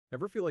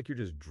Ever feel like you're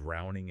just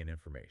drowning in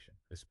information,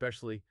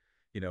 especially,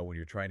 when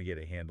you're trying to get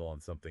a handle on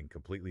something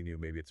completely new?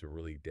 Maybe it's a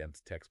really dense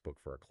textbook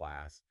for a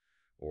class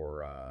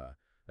or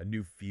a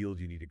new field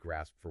you need to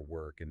grasp for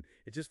work. And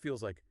it just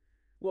feels like,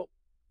 well,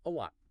 a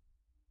lot.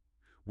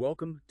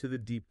 Welcome to the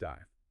deep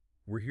dive.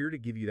 We're here to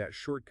give you that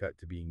shortcut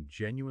to being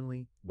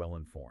genuinely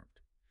well-informed.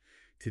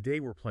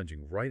 Today, we're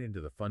plunging right into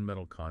the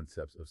fundamental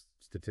concepts of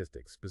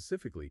statistics.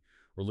 Specifically,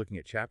 we're looking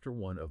at Chapter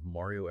 1 of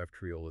Mario F.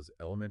 Triola's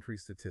Elementary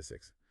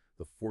Statistics,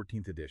 the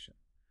 14th edition.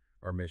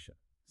 Our mission,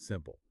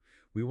 simple.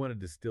 We want to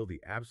distill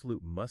the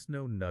absolute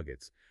must-know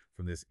nuggets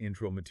from this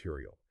intro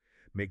material,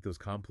 make those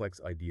complex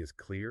ideas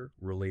clear,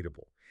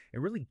 relatable,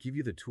 and really give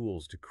you the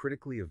tools to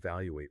critically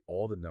evaluate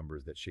all the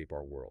numbers that shape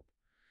our world.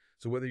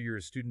 So whether you're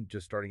a student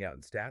just starting out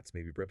in stats,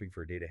 maybe prepping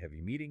for a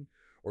data-heavy meeting,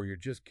 or you're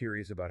just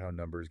curious about how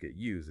numbers get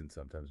used and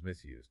sometimes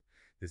misused,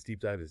 this deep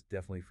dive is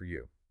definitely for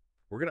you.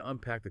 We're going to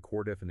unpack the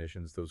core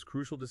definitions, those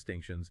crucial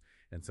distinctions,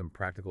 and some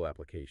practical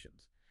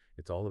applications.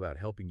 It's all about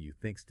helping you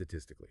think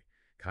statistically,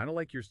 kind of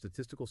like your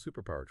statistical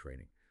superpower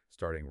training,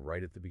 starting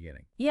right at the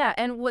beginning. Yeah,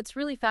 and what's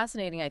really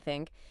fascinating, I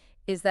think,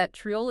 is that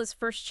Triola's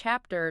first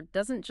chapter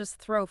doesn't just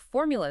throw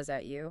formulas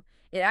at you.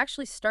 It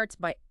actually starts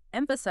by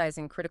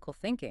emphasizing critical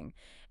thinking.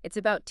 It's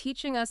about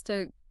teaching us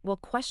to, well,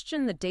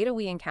 question the data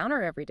we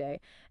encounter every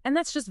day. And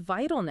that's just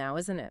vital now,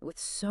 isn't it, with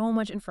so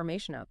much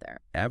information out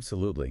there?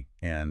 Absolutely.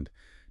 And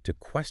to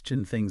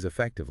question things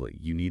effectively,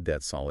 you need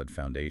that solid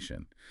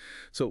foundation.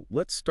 So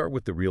let's start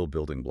with the real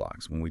building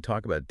blocks. When we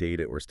talk about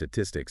data or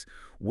statistics,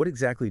 what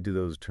exactly do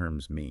those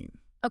terms mean?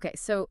 Okay,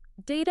 so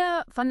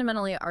data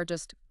fundamentally are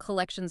just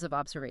collections of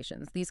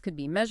observations. These could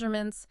be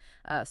measurements,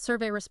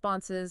 survey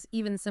responses,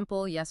 even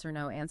simple yes or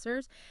no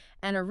answers.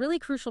 And a really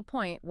crucial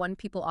point, one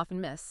people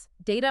often miss,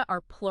 data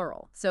are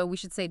plural. So we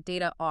should say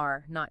data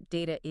are, not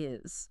data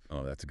is.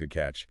 Oh, that's a good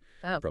catch.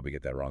 Oh, Probably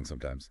get that wrong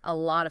sometimes. a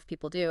lot of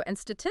people do. And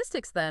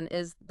statistics, then,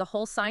 is the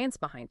whole science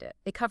behind it.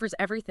 It covers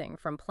everything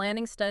from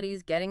planning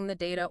studies, getting the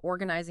data,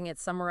 organizing it,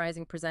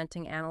 summarizing,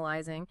 presenting,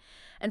 analyzing,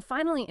 and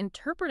finally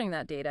interpreting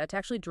that data to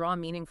actually draw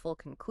meaningful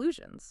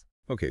conclusions.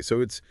 Okay,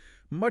 so it's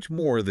much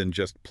more than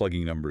just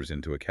plugging numbers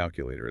into a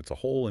calculator. It's a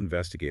whole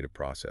investigative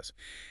process.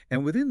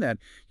 And within that,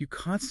 you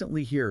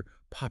constantly hear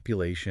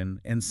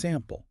population and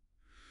sample.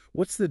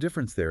 What's the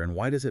difference there, and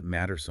why does it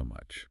matter so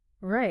much?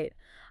 Right.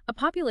 A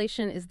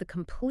population is the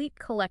complete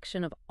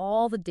collection of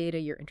all the data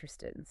you're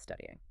interested in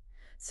studying.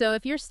 So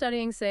if you're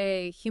studying,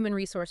 say, human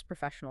resource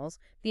professionals,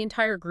 the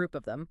entire group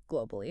of them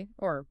globally,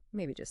 or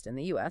maybe just in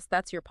the US,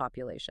 that's your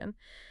population.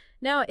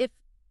 Now, if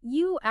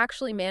you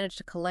actually manage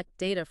to collect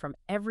data from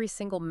every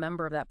single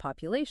member of that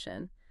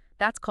population,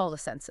 that's called a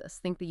census.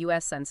 Think the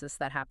US Census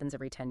that happens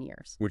every 10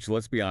 years. Which,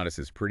 let's be honest,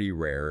 is pretty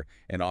rare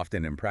and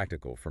often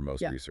impractical for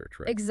most Yeah, research,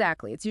 right?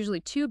 exactly. It's usually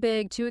too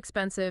big, too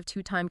expensive,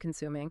 too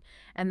time-consuming,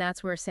 and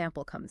that's where a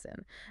sample comes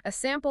in. A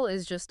sample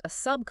is just a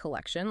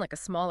sub-collection, like a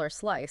smaller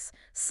slice,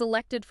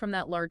 selected from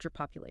that larger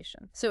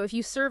population. So if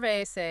you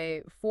survey,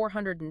 say,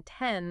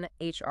 410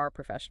 HR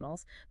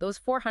professionals, those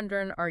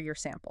 400 are your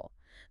sample.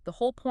 The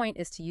whole point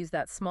is to use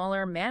that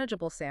smaller,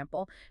 manageable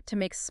sample to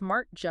make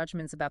smart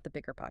judgments about the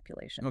bigger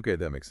population. Okay,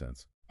 that makes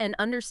sense. And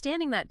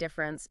understanding that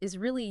difference is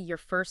really your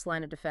first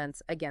line of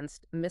defense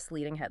against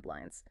misleading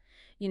headlines.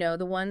 You know,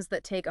 the ones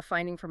that take a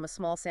finding from a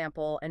small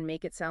sample and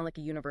make it sound like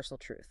a universal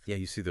truth. Yeah,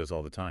 you see those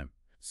all the time.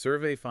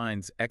 Survey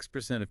finds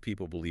X% of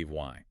people believe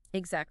Y.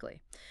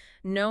 Exactly.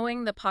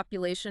 Knowing the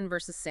population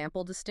versus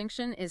sample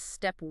distinction is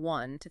step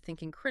one to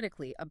thinking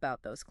critically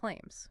about those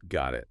claims.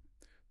 Got it.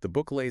 The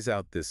book lays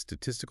out this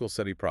statistical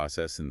study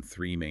process in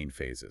three main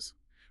phases: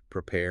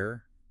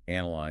 prepare,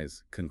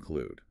 analyze,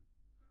 conclude.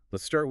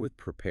 Let's start with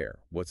prepare.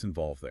 What's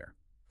involved there?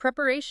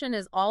 Preparation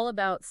is all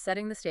about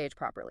setting the stage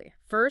properly.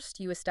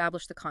 First, you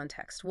establish the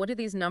context. What do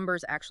these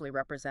numbers actually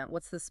represent?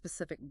 What's the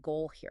specific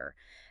goal here?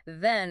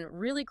 Then,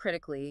 really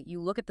critically,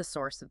 you look at the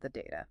source of the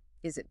data.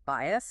 Is it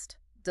biased?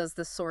 Does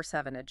the source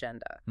have an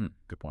agenda?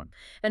 Good point.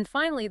 And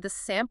finally, the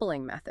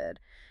sampling method.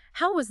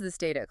 How was this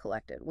data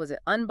collected? Was it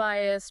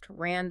unbiased,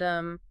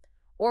 random,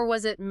 or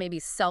was it maybe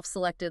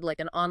self-selected like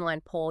an online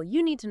poll?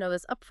 You need to know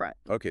this upfront.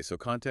 Okay, so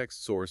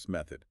context, source,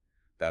 method.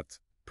 That's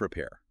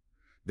prepare.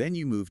 Then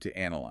you move to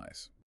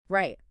analyze.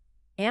 Right.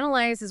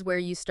 Analyze is where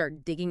you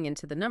start digging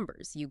into the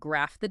numbers. You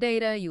graph the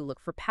data, you look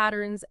for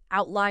patterns,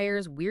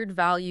 outliers, weird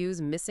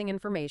values, missing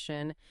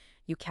information.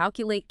 You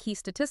calculate key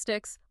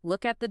statistics,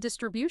 look at the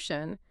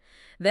distribution.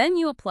 Then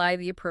you apply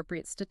the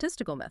appropriate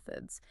statistical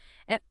methods.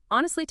 And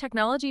honestly,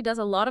 technology does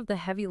a lot of the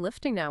heavy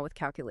lifting now with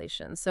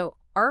calculations. So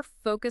our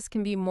focus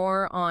can be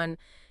more on,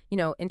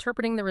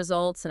 interpreting the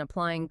results and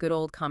applying good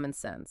old common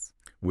sense.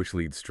 Which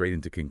leads straight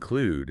into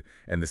conclude,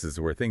 and this is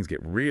where things get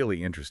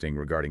really interesting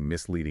regarding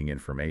misleading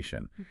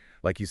information.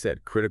 Like you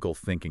said, critical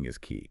thinking is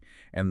key,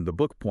 and the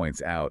book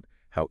points out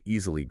how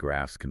easily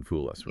graphs can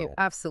fool us.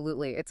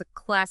 Absolutely. It's a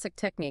classic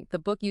technique. The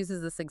book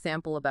uses this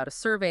example about a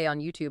survey on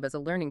YouTube as a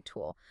learning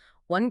tool.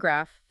 One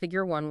graph,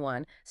 figure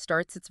 1-1,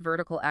 starts its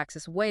vertical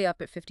axis way up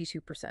at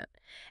 52%.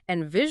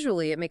 And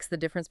visually, it makes the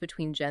difference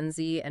between Gen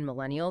Z and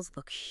millennials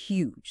look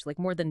huge, like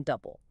more than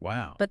double.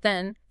 Wow. But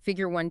then,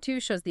 figure 1-2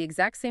 shows the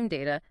exact same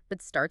data,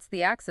 but starts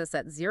the axis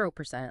at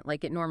 0%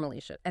 like it normally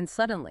should. And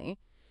suddenly,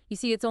 you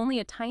see it's only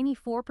a tiny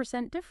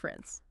 4%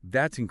 difference.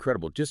 That's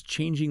incredible. Just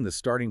changing the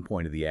starting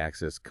point of the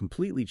axis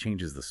completely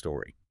changes the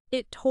story.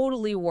 It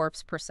totally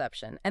warps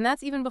perception, and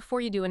that's even before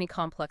you do any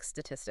complex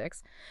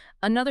statistics.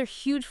 Another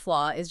huge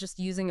flaw is just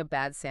using a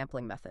bad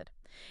sampling method.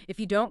 If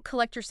you don't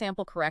collect your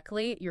sample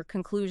correctly, your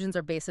conclusions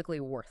are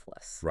basically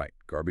worthless. Right.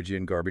 Garbage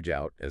in, garbage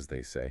out, as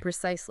they say.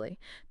 Precisely.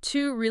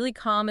 Two really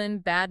common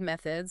bad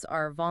methods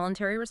are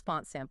voluntary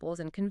response samples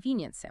and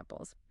convenience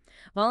samples.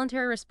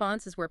 Voluntary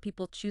response is where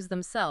people choose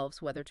themselves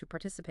whether to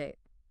participate.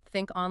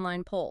 Think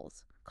online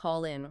polls.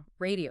 Call-in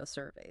radio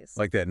surveys.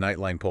 Like that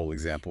Nightline poll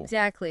example.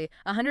 Exactly.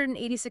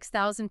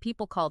 186,000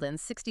 people called in.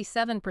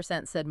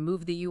 67% said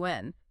move the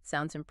UN.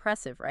 Sounds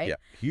impressive, right? Yeah,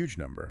 huge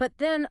number. But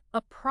then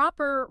a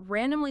proper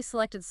randomly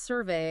selected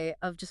survey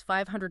of just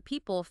 500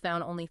 people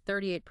found only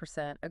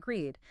 38%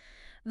 agreed.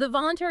 The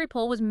voluntary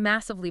poll was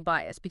massively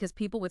biased because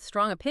people with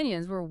strong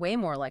opinions were way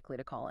more likely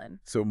to call in.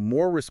 So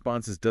more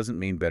responses doesn't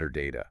mean better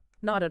data.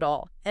 Not at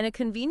all. And a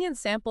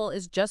convenience sample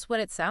is just what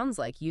it sounds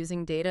like,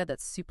 using data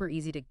that's super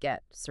easy to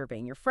get,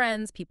 surveying your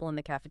friends, people in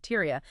the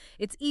cafeteria.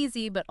 It's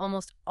easy, but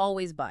almost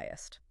always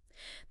biased.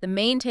 The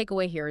main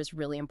takeaway here is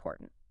really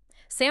important.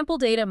 Sample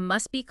data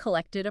must be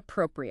collected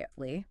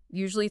appropriately,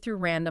 usually through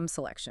random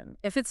selection.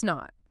 If it's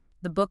not,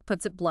 the book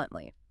puts it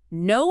bluntly,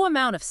 no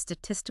amount of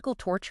statistical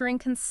torturing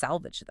can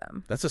salvage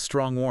them. That's a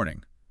strong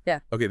warning. Yeah.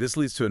 Okay, this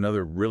leads to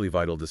another really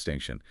vital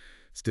distinction.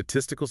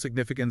 Statistical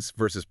significance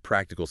versus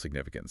practical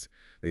significance.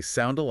 They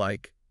sound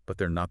alike, but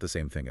they're not the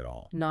same thing at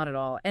all. Not at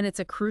all. And it's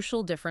a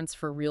crucial difference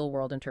for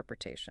real-world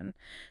interpretation.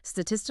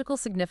 Statistical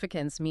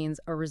significance means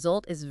a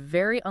result is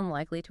very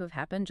unlikely to have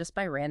happened just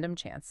by random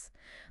chance.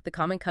 The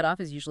common cutoff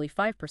is usually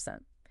 5%.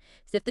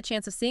 If the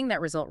chance of seeing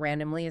that result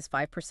randomly is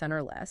 5%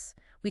 or less,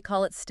 we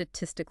call it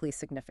statistically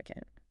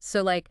significant.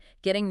 So like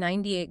getting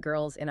 98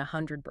 girls in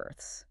 100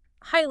 births.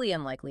 Highly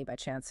unlikely by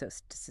chance, so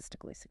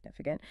statistically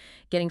significant.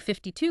 Getting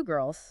 52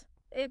 girls,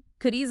 it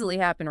could easily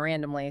happen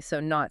randomly, so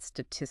not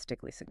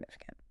statistically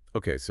significant.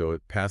 Okay, so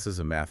it passes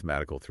a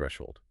mathematical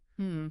threshold.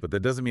 But that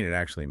doesn't mean it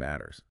actually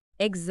matters.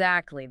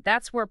 Exactly.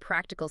 That's where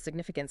practical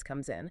significance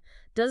comes in.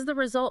 Does the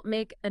result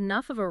make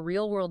enough of a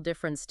real-world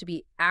difference to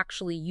be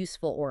actually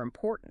useful or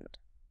important?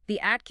 The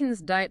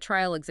Atkins diet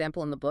trial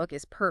example in the book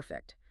is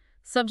perfect.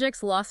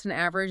 Subjects lost an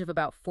average of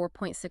about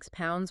 4.6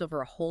 pounds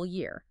over a whole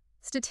year.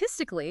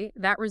 Statistically,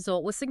 that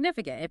result was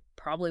significant. It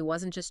probably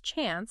wasn't just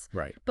chance,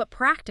 Right. but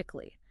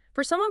practically.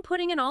 For someone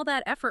putting in all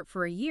that effort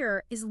for a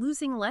year, is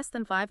losing less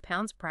than 5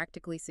 pounds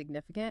practically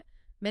significant?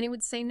 Many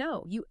would say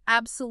no. You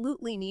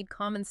absolutely need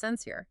common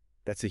sense here.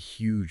 That's a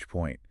huge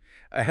point.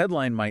 A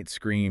headline might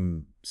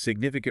scream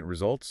significant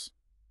results,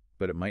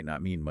 but it might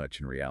not mean much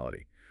in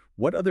reality.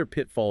 What other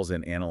pitfalls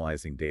in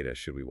analyzing data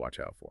should we watch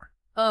out for?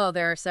 Oh,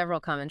 there are several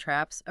common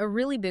traps. A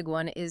really big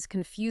one is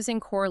confusing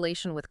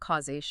correlation with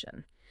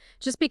causation.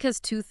 Just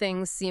because two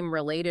things seem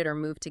related or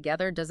move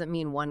together doesn't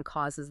mean one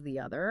causes the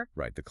other.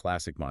 Right, the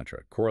classic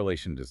mantra.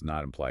 Correlation does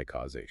not imply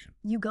causation.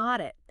 You got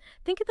it.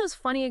 Think of those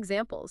funny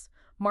examples.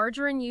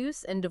 Margarine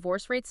use and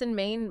divorce rates in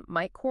Maine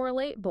might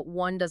correlate, but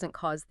one doesn't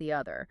cause the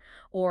other.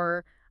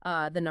 Or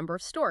the number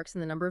of storks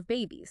and the number of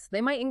babies.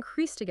 They might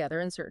increase together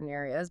in certain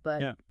areas, but...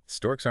 Yeah,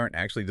 storks aren't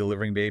actually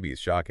delivering babies.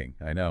 Shocking,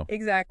 I know.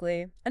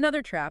 Exactly.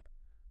 Another trap.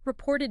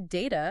 Reported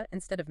data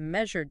instead of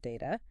measured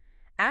data.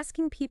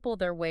 Asking people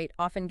their weight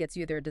often gets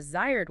you their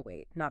desired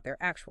weight, not their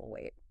actual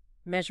weight.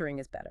 Measuring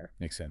is better.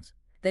 Makes sense.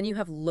 Then you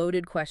have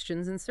loaded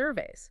questions and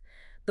surveys.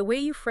 The way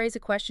you phrase a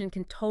question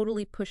can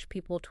totally push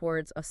people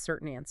towards a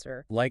certain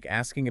answer. Like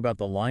asking about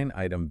the line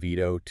item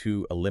veto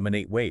to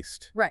eliminate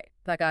waste. Right.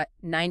 That got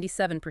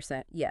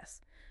 97%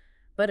 yes.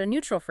 But a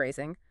neutral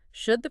phrasing,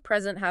 should the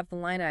president have the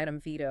line item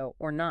veto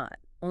or not,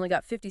 only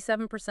got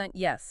 57%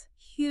 yes.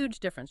 Huge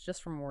difference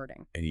just from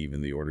wording. And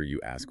even the order you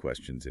ask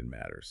questions in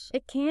matters.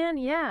 It can,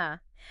 yeah.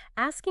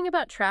 Asking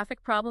about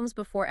traffic problems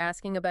before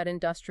asking about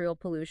industrial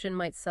pollution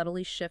might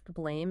subtly shift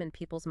blame in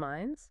people's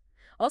minds.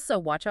 Also,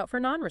 watch out for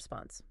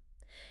non-response.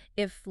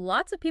 If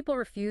lots of people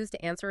refuse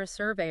to answer a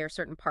survey or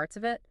certain parts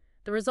of it,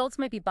 the results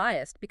might be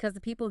biased because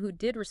the people who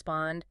did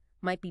respond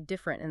might be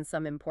different in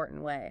some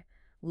important way.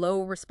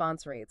 Low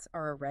response rates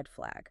are a red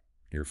flag.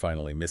 You're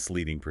finally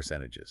misleading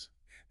percentages.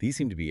 These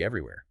seem to be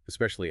everywhere,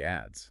 especially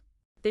ads.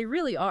 They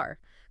really are.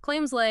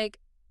 Claims like,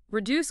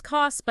 reduce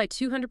costs by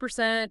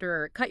 200%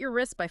 or cut your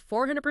risk by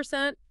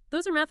 400%,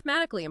 those are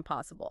mathematically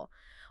impossible.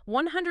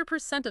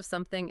 100% of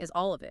something is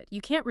all of it.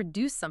 You can't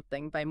reduce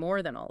something by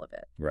more than all of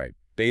it. Right.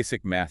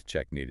 Basic math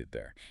check needed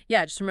there.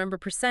 Yeah, just remember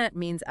percent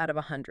means out of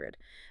 100.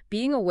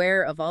 Being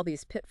aware of all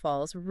these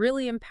pitfalls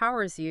really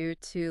empowers you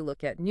to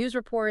look at news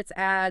reports,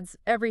 ads,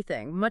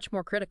 everything much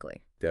more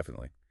critically.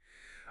 Definitely.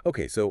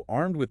 Okay, so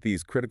armed with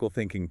these critical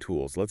thinking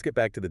tools, let's get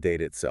back to the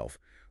data itself.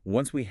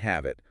 Once we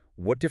have it,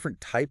 what different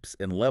types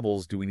and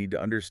levels do we need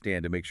to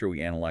understand to make sure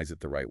we analyze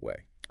it the right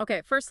way?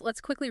 Okay, first,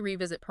 let's quickly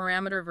revisit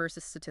parameter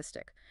versus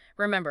statistic.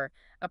 Remember,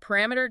 a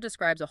parameter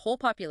describes a whole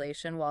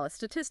population, while a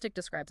statistic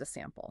describes a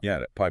sample.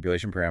 Yeah,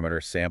 population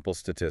parameter, sample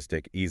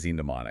statistic, easy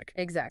mnemonic.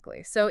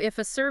 Exactly. So if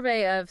a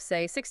survey of,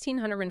 say,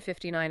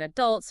 1,659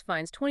 adults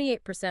finds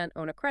 28%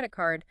 own a credit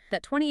card,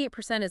 that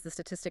 28% is the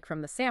statistic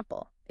from the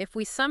sample. If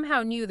we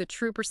somehow knew the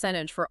true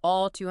percentage for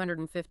all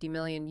 250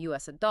 million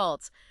U.S.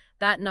 adults,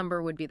 that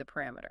number would be the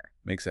parameter.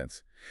 Makes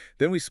sense.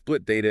 Then we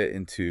split data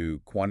into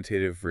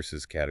quantitative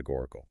versus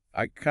categorical.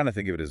 I kind of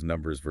think of it as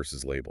numbers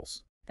versus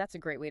labels. That's a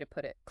great way to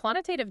put it.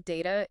 Quantitative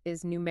data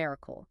is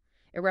numerical.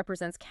 It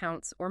represents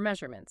counts or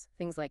measurements,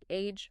 things like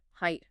age,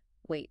 height,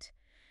 weight.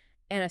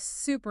 And a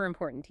super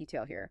important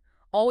detail here,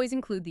 always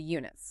include the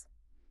units.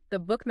 The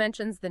book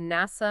mentions the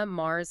NASA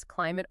Mars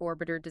Climate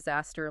Orbiter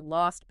disaster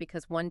lost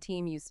because one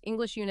team used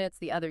English units,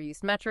 the other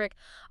used metric.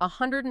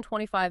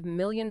 $125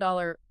 million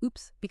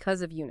oops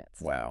because of units.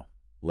 Wow.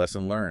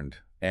 Lesson learned.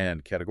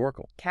 And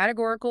categorical.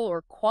 Categorical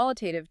or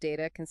qualitative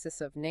data consists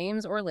of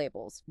names or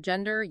labels,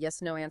 gender,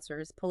 yes-no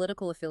answers,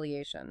 political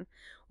affiliation.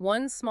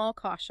 One small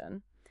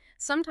caution.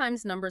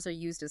 Sometimes numbers are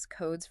used as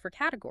codes for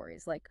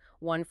categories, like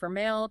 1 for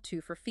male, 2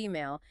 for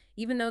female.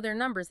 Even though they're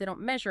numbers, they don't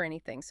measure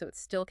anything, so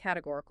it's still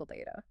categorical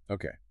data.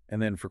 Okay.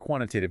 And then for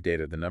quantitative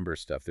data, the number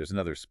stuff, there's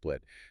another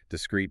split.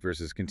 Discrete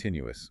versus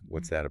continuous.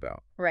 What's that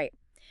about? Right.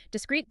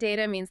 Discrete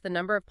data means the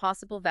number of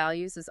possible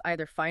values is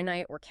either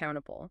finite or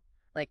countable.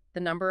 Like the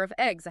number of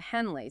eggs a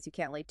hen lays, you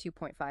can't lay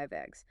 2.5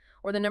 eggs,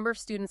 or the number of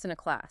students in a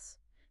class.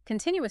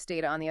 Continuous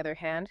data, on the other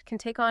hand, can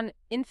take on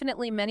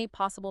infinitely many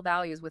possible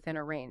values within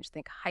a range.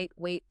 Think height,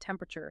 weight,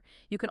 temperature.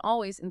 You can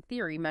always, in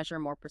theory, measure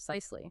more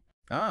precisely.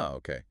 Ah,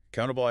 okay.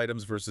 Countable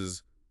items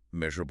versus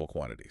measurable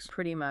quantities.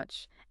 Pretty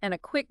much. And a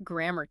quick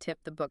grammar tip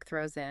the book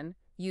throws in: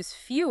 use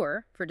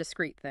fewer for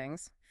discrete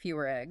things,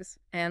 fewer eggs,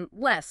 and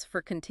less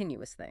for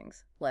continuous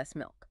things, less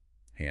milk.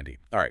 Handy.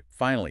 All right,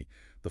 finally,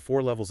 the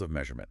 4 levels of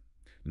measurement.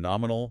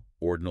 Nominal,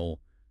 ordinal,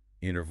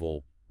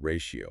 interval,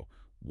 ratio.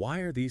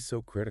 Why are these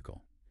so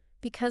critical?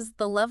 Because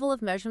the level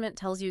of measurement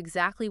tells you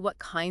exactly what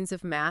kinds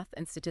of math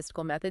and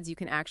statistical methods you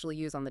can actually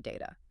use on the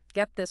data.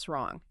 Get this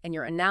wrong, and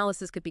your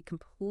analysis could be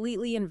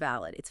completely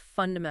invalid. It's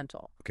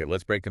fundamental. Okay,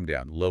 let's break them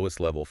down. Lowest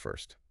level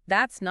first.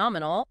 That's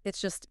nominal.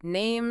 It's just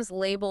names,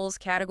 labels,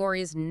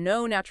 categories,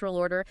 no natural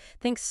order.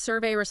 Think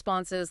survey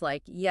responses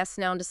like yes,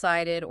 now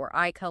decided, or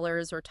eye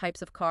colors, or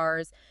types of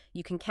cars.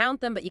 You can count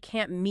them, but you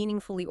can't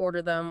meaningfully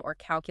order them or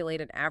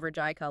calculate an average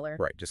eye color.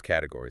 Right, just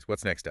categories.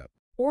 What's next up?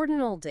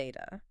 Ordinal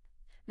data.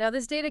 Now,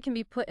 this data can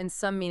be put in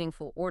some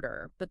meaningful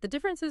order, but the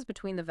differences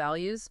between the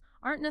values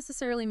aren't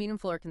necessarily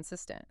meaningful or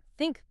consistent.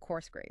 Think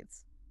course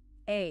grades.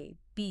 A,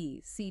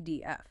 B, C,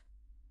 D, F.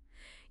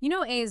 You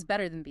know A is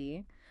better than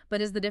B,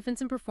 but is the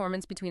difference in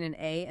performance between an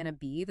A and a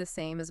B the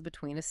same as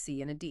between a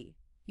C and a D?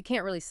 You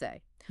can't really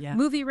say. Yeah.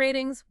 Movie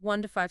ratings,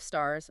 1 to 5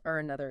 stars, are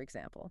another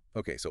example.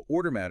 Okay, so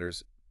order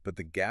matters, but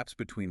the gaps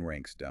between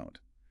ranks don't.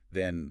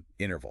 Then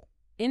interval.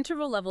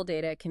 Interval-level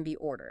data can be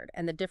ordered,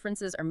 and the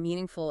differences are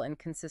meaningful and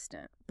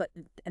consistent. But,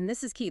 and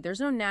this is key, there's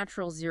no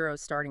natural zero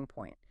starting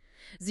point.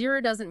 Zero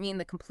doesn't mean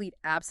the complete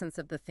absence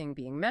of the thing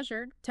being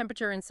measured.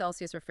 Temperature in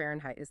Celsius or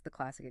Fahrenheit is the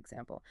classic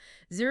example.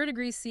 0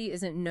 degrees C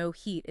isn't no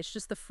heat, it's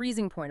just the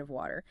freezing point of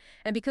water.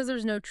 And because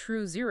there's no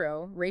true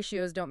zero,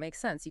 ratios don't make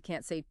sense. You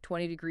can't say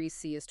 20 degrees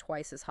C is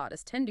twice as hot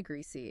as 10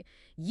 degrees C.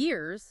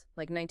 Years,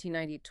 like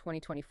 1990 to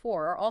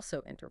 2024, are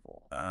also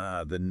interval.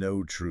 The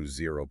no true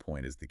zero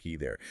point is the key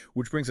there,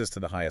 which brings us to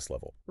the highest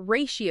level.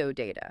 Ratio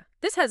data.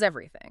 This has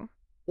everything: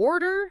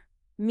 order,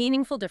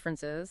 meaningful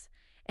differences,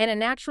 and a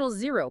natural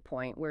zero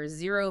point where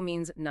zero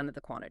means none of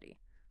the quantity.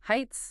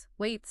 Heights,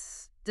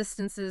 weights,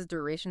 distances,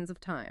 durations of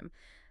time.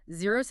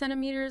 0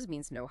 centimeters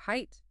means no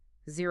height.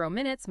 0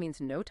 minutes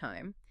means no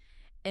time.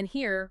 And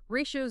here,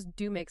 ratios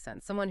do make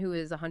sense. Someone who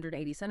is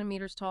 180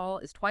 centimeters tall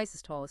is twice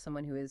as tall as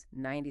someone who is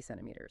 90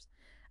 centimeters.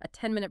 A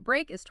 10-minute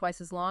break is twice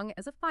as long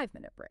as a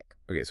 5-minute break.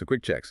 Okay, so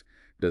quick checks.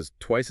 Does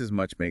twice as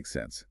much make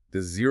sense?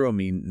 Does 0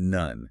 mean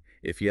none?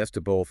 If yes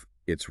to both,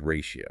 it's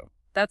ratio.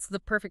 That's the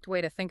perfect way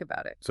to think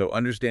about it. So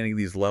understanding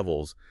these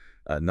levels,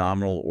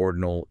 nominal,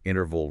 ordinal,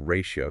 interval,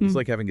 ratio, it's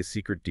like having a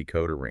secret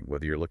decoder ring,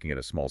 whether you're looking at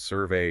a small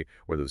survey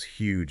or those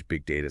huge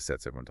big data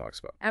sets everyone talks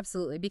about.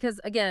 Absolutely, because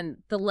again,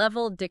 the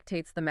level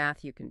dictates the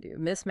math you can do.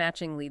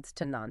 Mismatching leads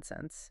to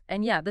nonsense.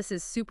 And yeah, this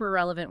is super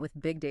relevant with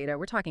big data.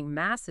 We're talking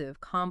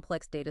massive,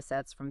 complex data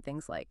sets from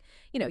things like,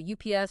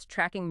 UPS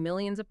tracking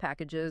millions of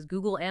packages,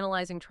 Google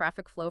analyzing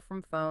traffic flow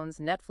from phones,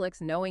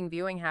 Netflix knowing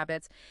viewing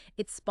habits.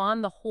 It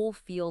spawned the whole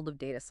field of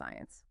data science.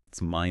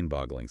 It's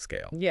mind-boggling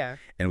scale. Yeah.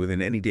 And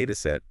within any data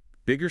set,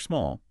 big or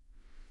small,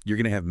 you're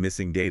going to have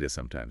missing data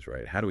sometimes,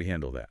 right? How do we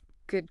handle that?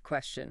 Good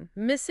question.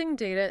 Missing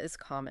data is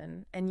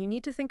common, and you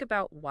need to think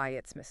about why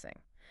it's missing.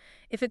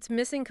 If it's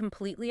missing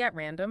completely at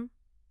random,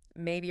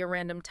 maybe a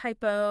random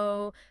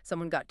typo,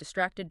 someone got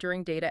distracted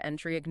during data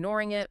entry,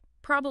 ignoring it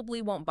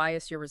probably won't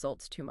bias your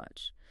results too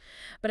much.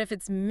 But if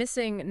it's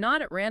missing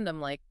not at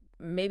random, like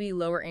maybe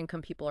lower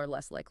income people are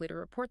less likely to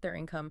report their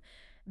income,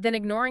 then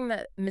ignoring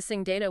that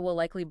missing data will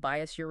likely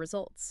bias your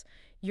results.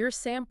 Your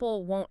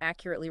sample won't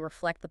accurately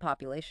reflect the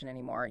population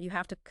anymore. You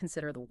have to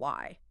consider the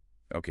why.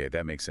 Okay,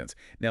 that makes sense.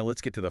 Now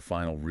let's get to the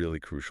final really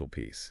crucial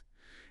piece.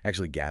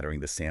 Actually gathering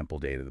the sample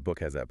data. The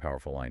book has that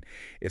powerful line.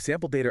 If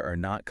sample data are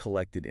not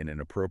collected in an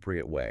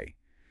appropriate way,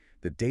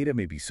 the data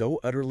may be so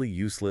utterly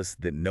useless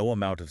that no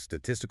amount of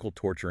statistical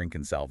torturing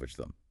can salvage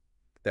them.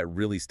 That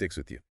really sticks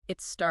with you.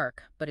 It's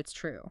stark, but it's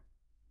true.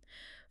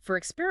 For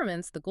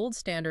experiments, the gold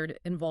standard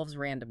involves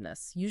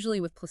randomness,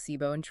 usually with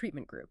placebo and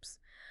treatment groups.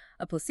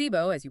 A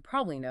placebo, as you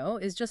probably know,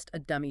 is just a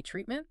dummy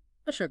treatment,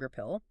 a sugar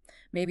pill,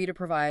 maybe to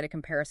provide a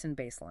comparison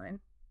baseline.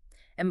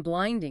 And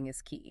blinding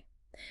is key.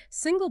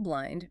 Single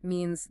blind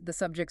means the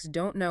subjects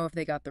don't know if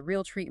they got the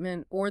real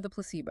treatment or the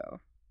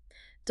placebo.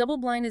 Double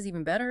blind is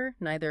even better.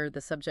 Neither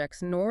the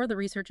subjects nor the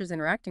researchers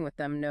interacting with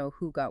them know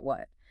who got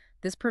what.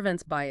 This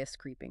prevents bias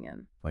creeping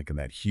in. Like in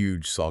that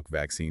huge Salk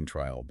vaccine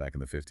trial back in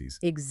the 50s.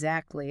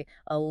 Exactly.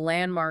 A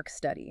landmark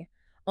study.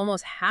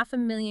 Almost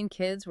 500,000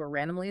 kids were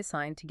randomly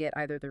assigned to get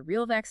either the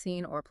real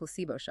vaccine or a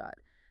placebo shot.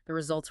 The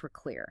results were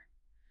clear.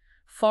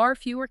 Far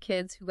fewer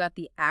kids who got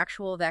the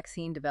actual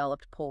vaccine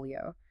developed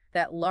polio.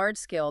 That large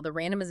scale, the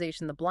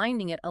randomization, the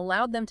blinding it,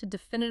 allowed them to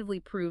definitively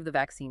prove the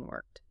vaccine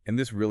worked. And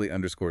this really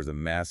underscores a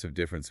massive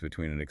difference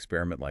between an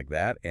experiment like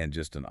that and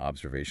just an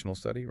observational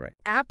study, right?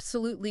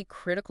 Absolutely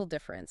critical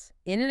difference.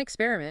 In an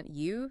experiment,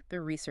 you,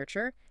 the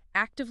researcher,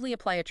 actively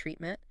apply a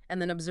treatment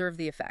and then observe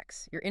the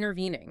effects. You're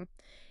intervening.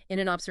 In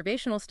an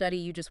observational study,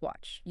 you just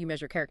watch. You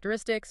measure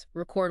characteristics,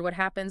 record what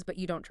happens, but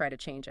you don't try to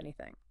change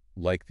anything.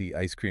 Like the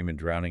ice cream and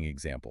drowning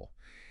example.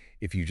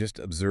 If you just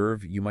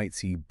observe, you might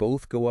see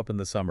both go up in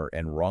the summer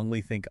and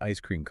wrongly think ice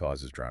cream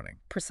causes drowning.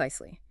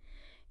 Precisely.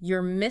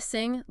 You're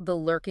missing the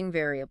lurking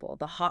variable,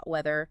 the hot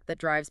weather that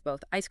drives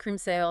both ice cream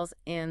sales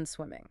and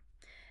swimming.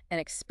 An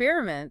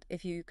experiment,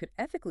 if you could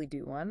ethically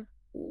do one,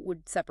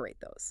 would separate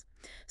those.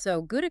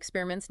 So good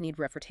experiments need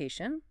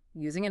refutation,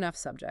 using enough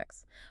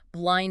subjects,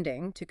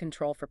 blinding to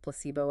control for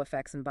placebo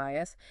effects and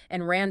bias,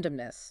 and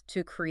randomness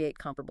to create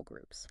comparable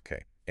groups.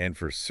 Okay. And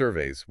for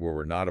surveys where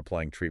we're not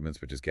applying treatments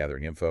but just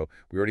gathering info,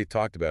 we already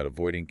talked about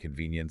avoiding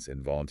convenience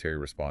and voluntary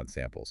response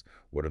samples.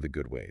 What are the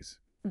good ways?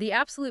 The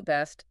absolute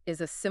best is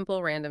a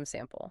simple random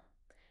sample.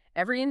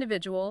 Every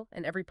individual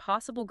and every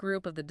possible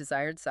group of the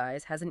desired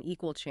size has an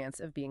equal chance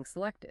of being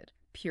selected.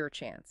 Pure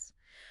chance.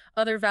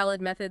 Other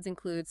valid methods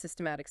include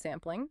systematic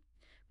sampling.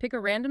 Pick a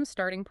random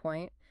starting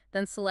point,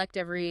 then select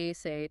every,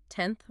 say,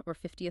 10th or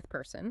 50th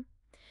person.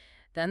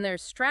 Then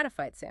there's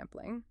stratified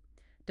sampling.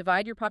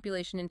 Divide your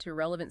population into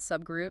relevant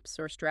subgroups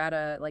or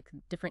strata, like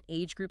different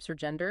age groups or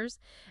genders,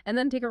 and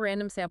then take a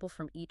random sample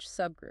from each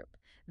subgroup.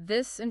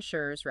 This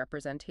ensures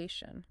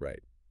representation. Right.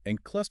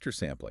 And cluster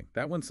sampling.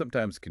 That one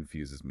sometimes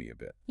confuses me a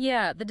bit.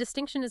 Yeah, the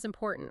distinction is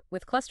important.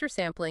 With cluster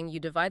sampling, you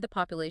divide the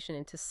population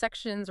into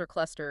sections or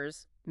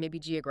clusters, maybe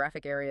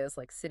geographic areas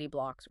like city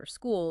blocks or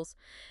schools.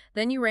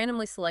 Then you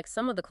randomly select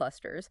some of the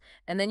clusters,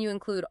 and then you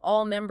include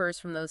all members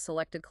from those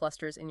selected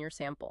clusters in your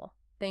sample.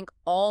 Think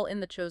all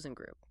in the chosen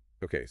group.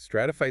 Okay,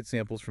 stratified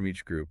samples from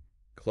each group.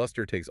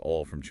 Cluster takes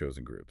all from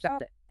chosen groups.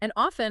 Got it. And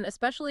often,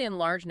 especially in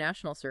large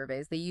national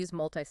surveys, they use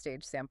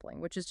multistage sampling,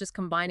 which is just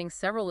combining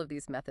several of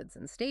these methods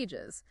in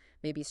stages.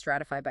 Maybe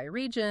stratify by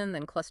region,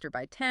 then cluster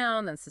by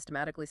town, then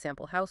systematically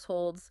sample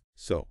households.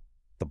 So,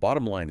 the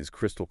bottom line is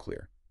crystal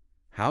clear.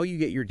 How you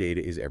get your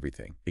data is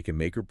everything. It can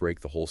make or break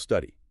the whole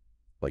study.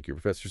 Like your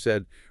professor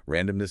said,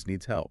 randomness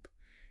needs help.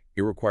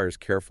 It requires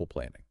careful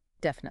planning.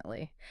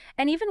 Definitely.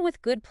 And even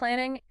with good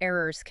planning,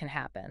 errors can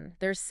happen.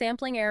 There's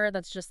sampling error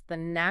that's just the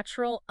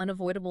natural,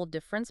 unavoidable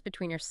difference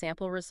between your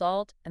sample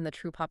result and the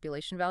true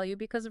population value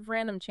because of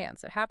random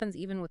chance. It happens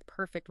even with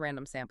perfect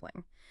random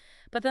sampling.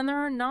 But then there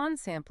are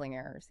non-sampling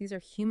errors. These are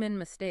human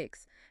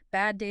mistakes.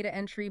 Bad data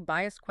entry,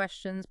 biased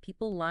questions,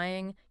 people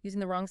lying,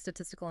 using the wrong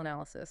statistical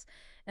analysis.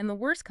 And the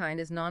worst kind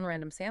is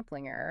non-random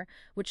sampling error,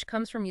 which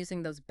comes from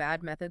using those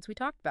bad methods we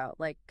talked about,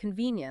 like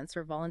convenience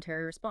or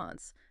voluntary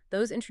response.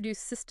 Those introduce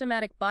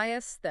systematic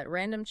bias that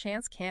random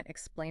chance can't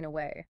explain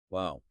away.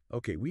 Wow.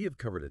 Okay, we have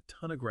covered a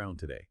ton of ground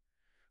today.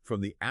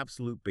 From the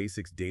absolute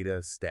basics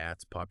data,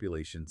 stats,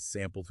 population,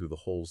 sample through the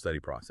whole study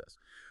process.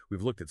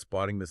 We've looked at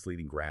spotting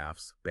misleading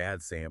graphs,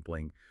 bad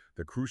sampling,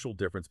 the crucial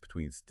difference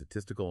between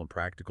statistical and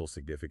practical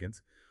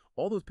significance,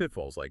 all those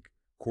pitfalls like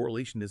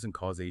correlation isn't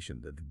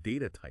causation, the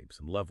data types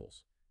and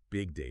levels,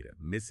 big data,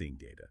 missing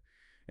data,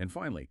 and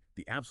finally,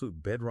 the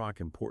absolute bedrock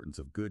importance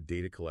of good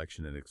data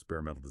collection and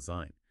experimental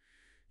design.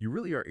 You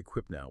really are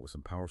equipped now with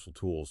some powerful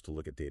tools to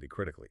look at data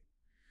critically.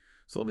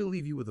 So let me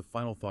leave you with a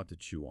final thought to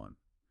chew on.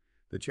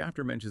 The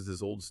chapter mentions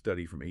this old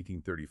study from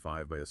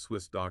 1835 by a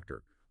Swiss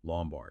doctor,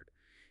 Lombard.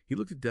 He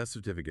looked at death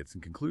certificates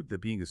and concluded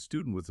that being a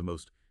student was the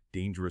most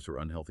dangerous or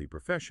unhealthy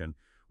profession,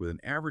 with an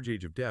average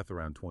age of death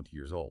around 20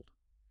 years old.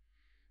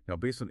 Now,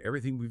 based on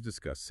everything we've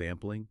discussed,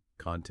 sampling,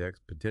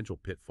 context, potential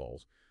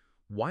pitfalls,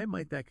 why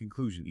might that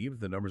conclusion, even if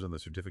the numbers on the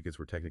certificates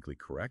were technically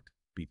correct,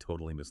 be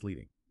totally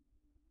misleading?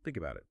 Think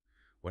about it.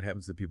 What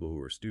happens to people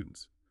who are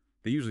students?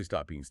 They usually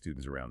stop being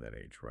students around that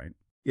age, right?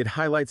 It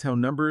highlights how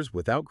numbers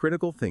without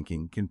critical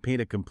thinking can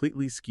paint a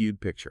completely skewed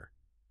picture.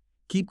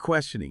 Keep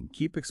questioning,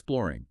 keep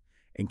exploring,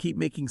 and keep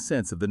making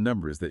sense of the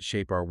numbers that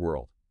shape our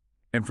world.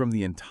 And from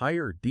the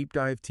entire Deep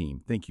Dive team,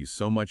 thank you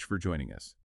so much for joining us.